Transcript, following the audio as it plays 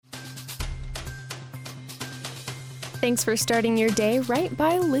Thanks for starting your day right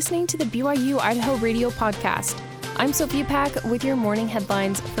by listening to the BYU Idaho Radio Podcast. I'm Sophia Pack with your morning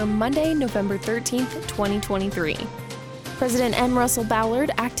headlines for Monday, November 13th, 2023. President M. Russell Ballard,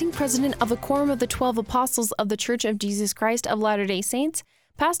 acting president of the Quorum of the 12 Apostles of the Church of Jesus Christ of Latter-day Saints,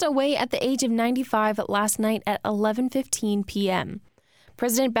 passed away at the age of 95 last night at 11:15 p.m.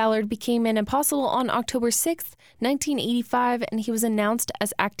 President Ballard became an apostle on October 6, 1985, and he was announced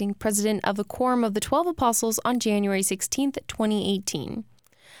as acting president of the Quorum of the 12 Apostles on January 16, 2018.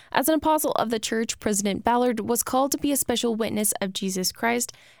 As an apostle of the church, President Ballard was called to be a special witness of Jesus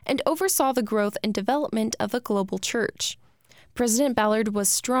Christ and oversaw the growth and development of the global church. President Ballard was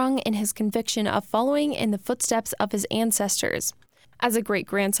strong in his conviction of following in the footsteps of his ancestors. As a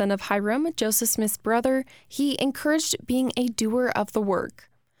great-grandson of Hiram, Joseph Smith's brother, he encouraged being a doer of the work.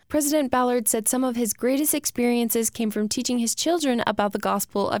 President Ballard said some of his greatest experiences came from teaching his children about the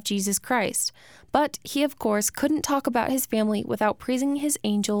gospel of Jesus Christ, but he, of course, couldn't talk about his family without praising his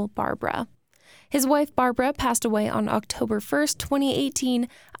angel, Barbara. His wife, Barbara, passed away on October 1st, 2018,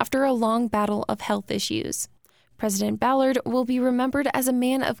 after a long battle of health issues. President Ballard will be remembered as a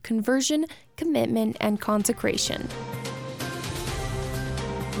man of conversion, commitment, and consecration.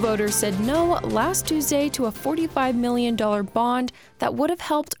 Voters said no last Tuesday to a $45 million bond that would have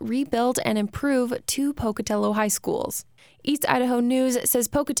helped rebuild and improve two Pocatello high schools. East Idaho News says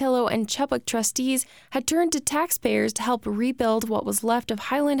Pocatello and Chubbuck trustees had turned to taxpayers to help rebuild what was left of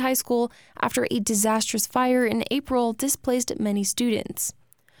Highland High School after a disastrous fire in April displaced many students.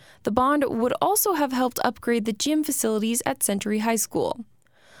 The bond would also have helped upgrade the gym facilities at Century High School.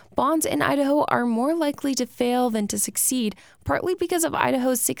 Bonds in Idaho are more likely to fail than to succeed, partly because of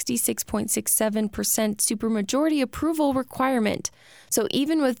Idaho's 66.67% supermajority approval requirement. So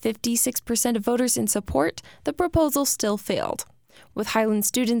even with 56% of voters in support, the proposal still failed. With Highland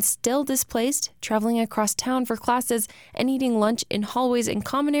students still displaced, traveling across town for classes, and eating lunch in hallways and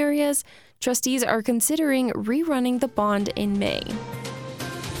common areas, trustees are considering rerunning the bond in May.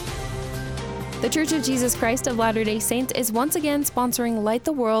 The Church of Jesus Christ of Latter-day Saints is once again sponsoring Light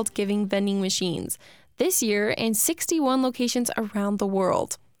the World giving vending machines, this year in 61 locations around the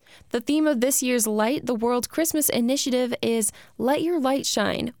world. The theme of this year's Light the World Christmas initiative is Let Your Light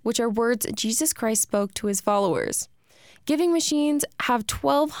Shine, which are words Jesus Christ spoke to his followers. Giving machines have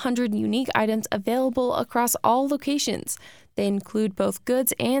 1,200 unique items available across all locations. They include both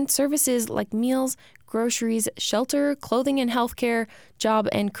goods and services like meals, groceries, shelter, clothing and healthcare, job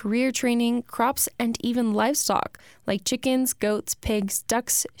and career training, crops, and even livestock like chickens, goats, pigs,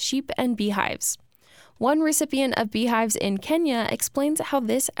 ducks, sheep, and beehives. One recipient of beehives in Kenya explains how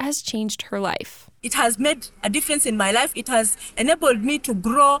this has changed her life. It has made a difference in my life. It has enabled me to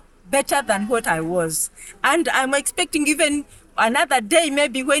grow better than what I was. And I'm expecting even another day,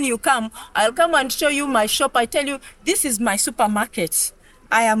 maybe when you come, I'll come and show you my shop. I tell you, this is my supermarket.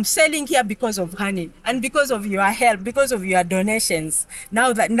 I am selling here because of honey and because of your help, because of your donations.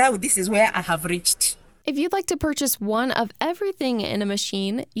 Now this is where I have reached. If you'd like to purchase one of everything in a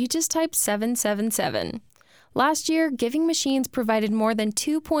machine, you just type 777. Last year, giving machines provided more than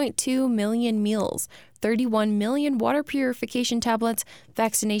 2.2 million meals, 31 million water purification tablets,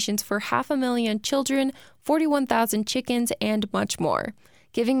 vaccinations for 500,000 children, 41,000 chickens, and much more.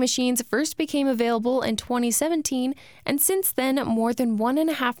 Giving machines first became available in 2017, and since then, more than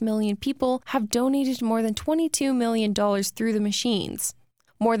 1.5 million people have donated more than $22 million through the machines.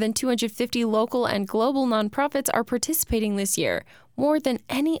 More than 250 local and global nonprofits are participating this year, more than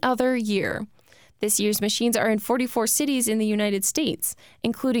any other year. This year's machines are in 44 cities in the United States,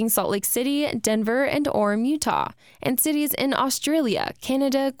 including Salt Lake City, Denver, and Orem, Utah, and cities in Australia,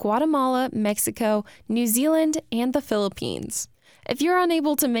 Canada, Guatemala, Mexico, New Zealand, and the Philippines. If you're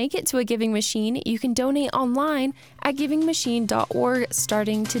unable to make it to a giving machine, you can donate online at givingmachine.org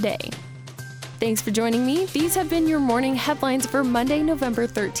starting today. Thanks for joining me. These have been your morning headlines for Monday, November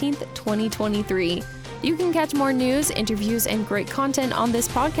 13th, 2023. You can catch more news, interviews, and great content on this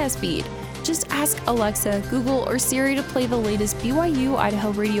podcast feed. Just ask Alexa, Google, or Siri to play the latest BYU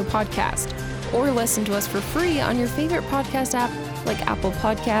Idaho Radio podcast, or listen to us for free on your favorite podcast app like Apple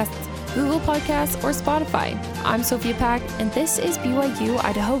Podcasts, Google Podcasts, or Spotify. I'm Sophia Pack, and this is BYU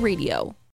Idaho Radio.